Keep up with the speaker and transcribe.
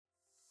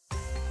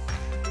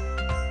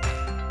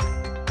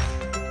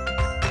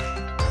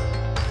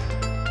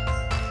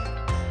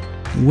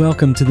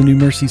Welcome to the New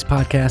Mercies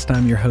Podcast.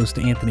 I'm your host,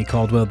 Anthony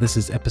Caldwell. This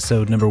is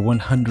episode number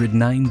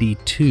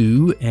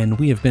 192, and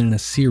we have been in a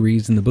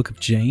series in the book of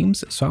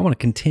James, so I want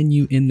to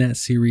continue in that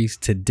series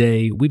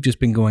today. We've just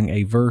been going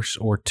a verse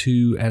or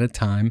two at a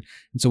time,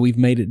 and so we've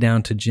made it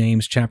down to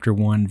James chapter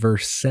 1,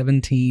 verse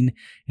 17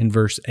 and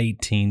verse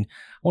 18. I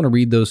want to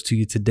read those to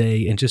you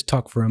today and just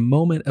talk for a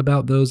moment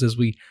about those as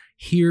we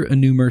hear a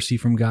new mercy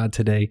from God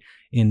today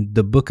in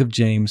the book of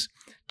James,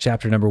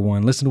 chapter number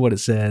 1. Listen to what it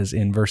says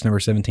in verse number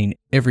 17.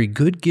 Every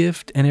good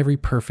gift and every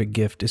perfect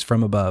gift is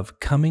from above,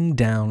 coming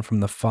down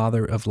from the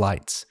Father of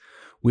lights,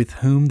 with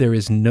whom there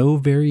is no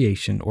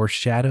variation or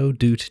shadow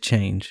due to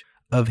change.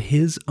 Of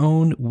his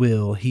own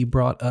will he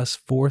brought us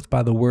forth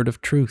by the word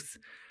of truth,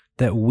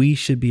 that we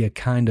should be a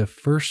kind of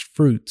first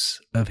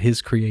fruits of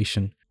his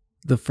creation.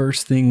 The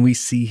first thing we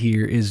see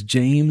here is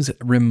James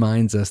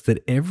reminds us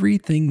that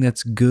everything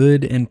that's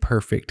good and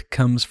perfect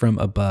comes from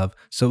above.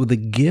 So the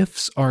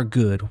gifts are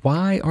good.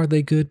 Why are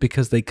they good?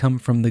 Because they come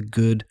from the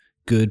good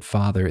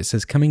Father. It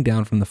says coming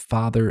down from the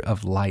Father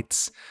of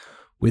lights,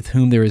 with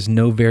whom there is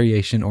no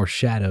variation or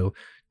shadow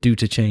due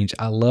to change.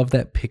 I love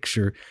that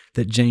picture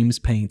that James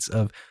paints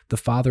of the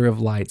Father of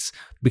lights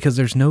because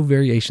there's no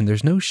variation,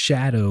 there's no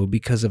shadow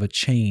because of a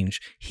change.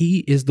 He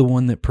is the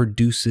one that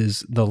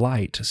produces the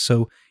light.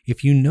 So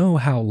if you know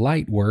how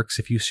light works,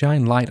 if you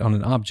shine light on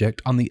an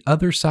object, on the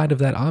other side of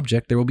that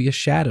object, there will be a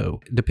shadow.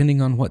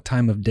 Depending on what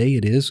time of day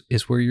it is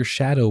where your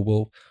shadow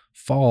will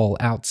fall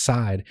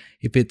outside.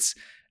 If it's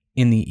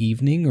in the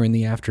evening or in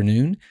the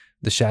afternoon,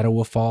 the shadow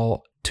will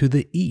fall to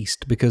the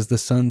east because the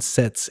sun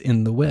sets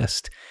in the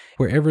west.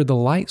 Wherever the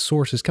light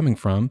source is coming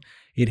from,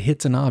 it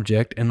hits an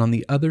object, and on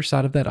the other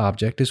side of that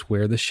object is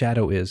where the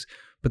shadow is.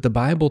 But the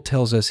Bible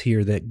tells us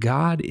here that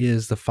God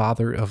is the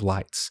Father of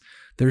lights.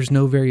 There's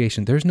no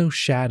variation. There's no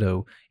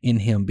shadow in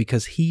him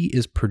because he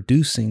is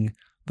producing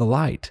the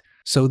light.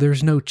 So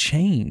there's no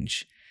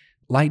change.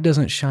 Light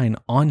doesn't shine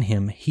on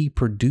him. He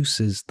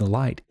produces the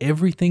light.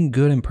 Everything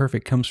good and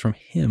perfect comes from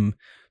him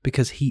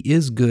because he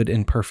is good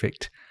and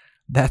perfect.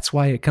 That's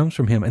why it comes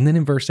from him. And then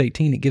in verse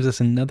 18, it gives us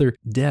another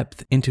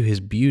depth into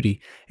his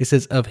beauty. It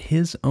says, of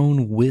his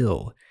own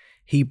will,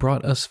 he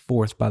brought us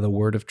forth by the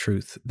word of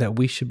truth, that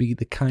we should be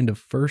the kind of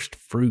first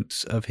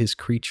fruits of his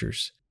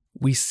creatures.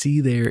 We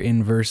see there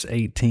in verse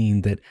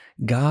 18 that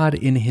God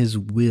in his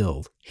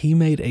will, he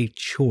made a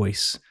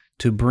choice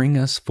to bring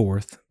us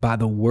forth by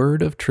the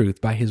word of truth,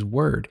 by his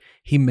word.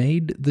 He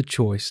made the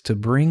choice to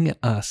bring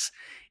us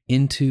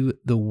into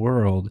the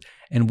world,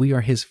 and we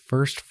are his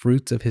first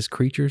fruits of his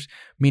creatures,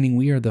 meaning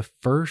we are the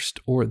first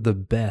or the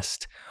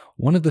best.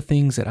 One of the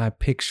things that I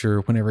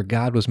picture whenever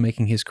God was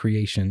making his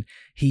creation,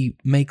 he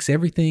makes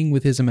everything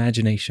with his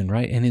imagination,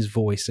 right? And his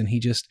voice. And he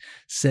just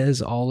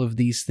says all of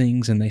these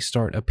things and they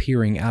start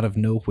appearing out of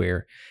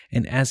nowhere.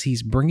 And as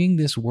he's bringing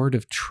this word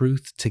of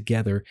truth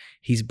together,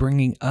 he's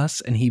bringing us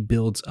and he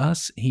builds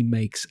us, he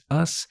makes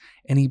us,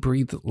 and he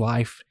breathes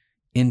life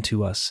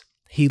into us.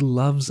 He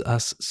loves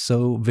us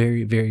so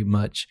very, very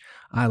much.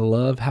 I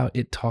love how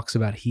it talks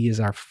about he is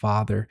our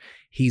Father.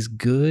 He's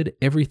good.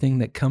 Everything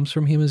that comes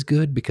from him is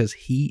good because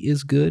he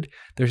is good.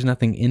 There's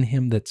nothing in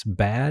him that's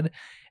bad.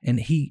 And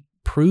he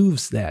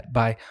proves that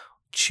by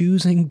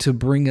choosing to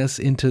bring us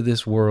into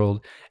this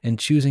world and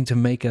choosing to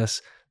make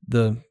us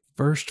the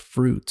first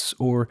fruits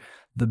or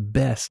the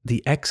best,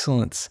 the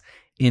excellence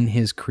in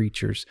his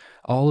creatures.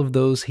 All of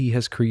those he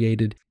has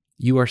created,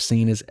 you are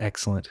seen as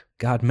excellent.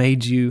 God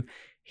made you.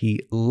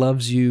 He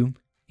loves you.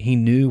 He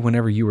knew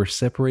whenever you were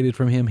separated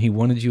from him, he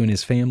wanted you in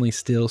his family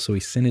still, so he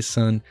sent his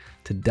son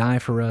to die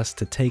for us,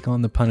 to take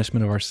on the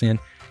punishment of our sin.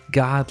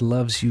 God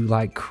loves you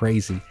like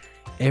crazy.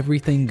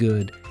 Everything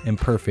good and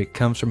perfect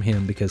comes from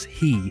him because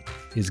he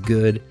is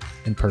good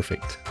and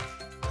perfect.